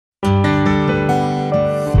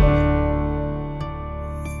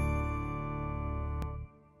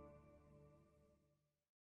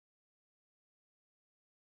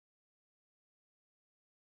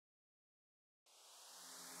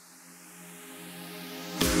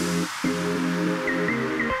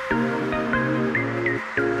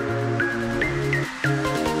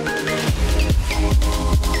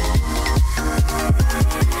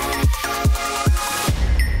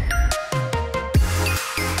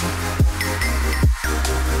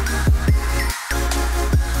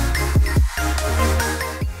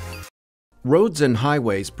Roads and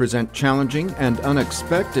highways present challenging and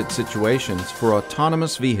unexpected situations for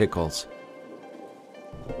autonomous vehicles.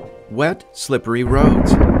 Wet, slippery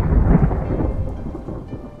roads,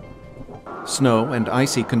 snow and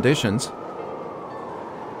icy conditions,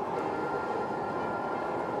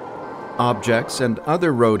 objects and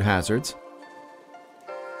other road hazards,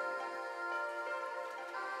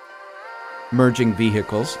 merging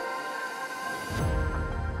vehicles,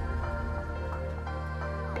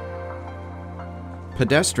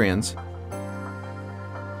 pedestrians,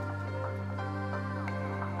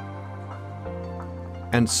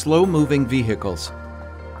 and slow-moving vehicles.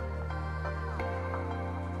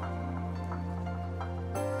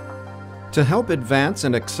 To help advance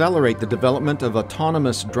and accelerate the development of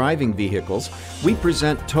autonomous driving vehicles, we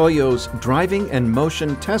present Toyo's Driving and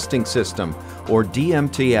Motion Testing System, or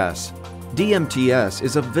DMTS. DMTS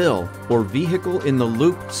is a VIL, or Vehicle in the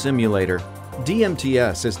Loop Simulator.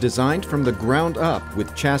 DMTS is designed from the ground up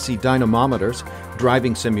with chassis dynamometers,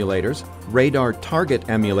 driving simulators, radar target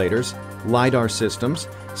emulators, LiDAR systems,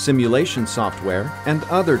 simulation software, and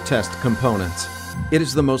other test components. It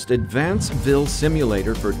is the most advanced VIL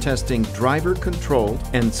simulator for testing driver-controlled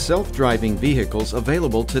and self-driving vehicles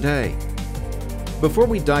available today. Before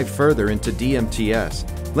we dive further into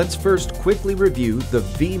DMTS, let's first quickly review the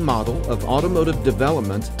V Model of Automotive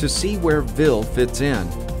development to see where VIL fits in.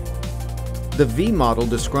 The V model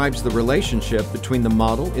describes the relationship between the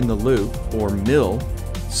model in the loop, or MIL,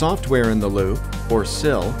 software in the loop, or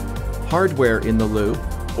SIL, hardware in the loop,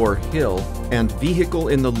 or HIL, and vehicle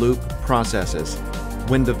in the loop processes.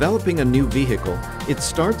 When developing a new vehicle, it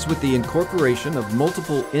starts with the incorporation of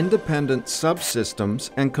multiple independent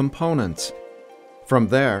subsystems and components. From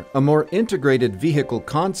there, a more integrated vehicle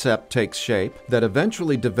concept takes shape that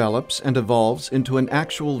eventually develops and evolves into an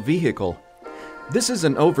actual vehicle. This is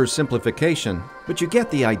an oversimplification, but you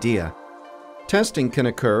get the idea. Testing can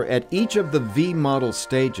occur at each of the V model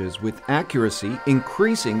stages with accuracy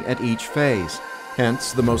increasing at each phase.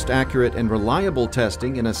 Hence, the most accurate and reliable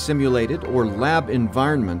testing in a simulated or lab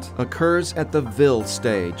environment occurs at the VIL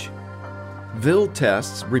stage. VIL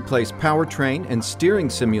tests replace powertrain and steering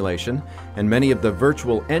simulation and many of the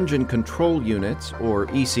virtual engine control units, or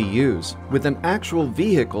ECUs, with an actual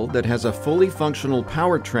vehicle that has a fully functional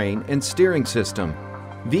powertrain and steering system.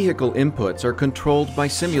 Vehicle inputs are controlled by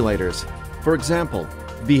simulators. For example,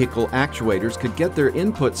 vehicle actuators could get their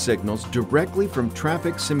input signals directly from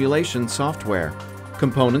traffic simulation software.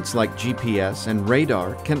 Components like GPS and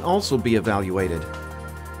radar can also be evaluated.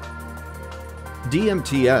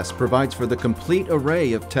 DMTS provides for the complete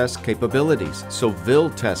array of test capabilities, so VIL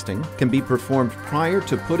testing can be performed prior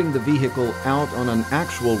to putting the vehicle out on an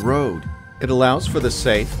actual road. It allows for the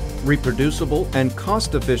safe, reproducible, and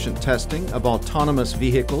cost-efficient testing of autonomous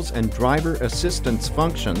vehicles and driver assistance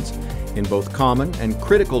functions in both common and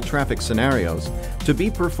critical traffic scenarios to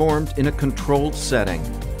be performed in a controlled setting.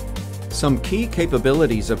 Some key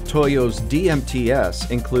capabilities of Toyo's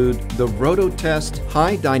DMTS include the Rototest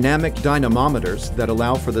high dynamic dynamometers that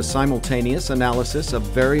allow for the simultaneous analysis of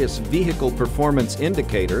various vehicle performance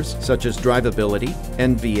indicators such as drivability,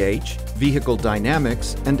 NVH, vehicle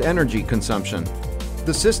dynamics, and energy consumption.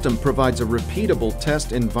 The system provides a repeatable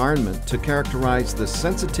test environment to characterize the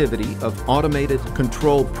sensitivity of automated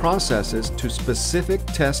control processes to specific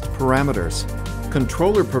test parameters.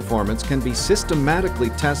 Controller performance can be systematically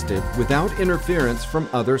tested without interference from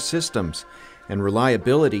other systems, and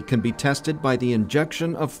reliability can be tested by the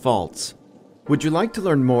injection of faults. Would you like to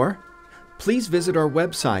learn more? Please visit our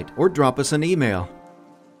website or drop us an email.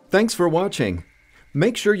 Thanks for watching.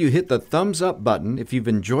 Make sure you hit the thumbs up button if you've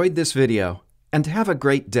enjoyed this video, and have a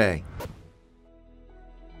great day.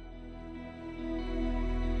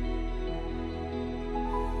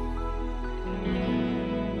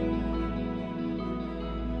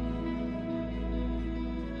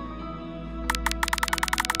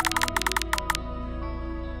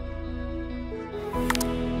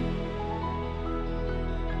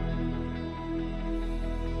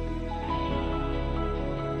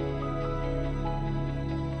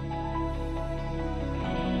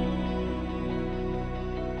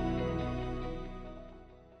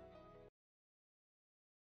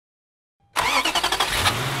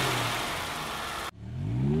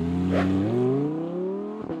 You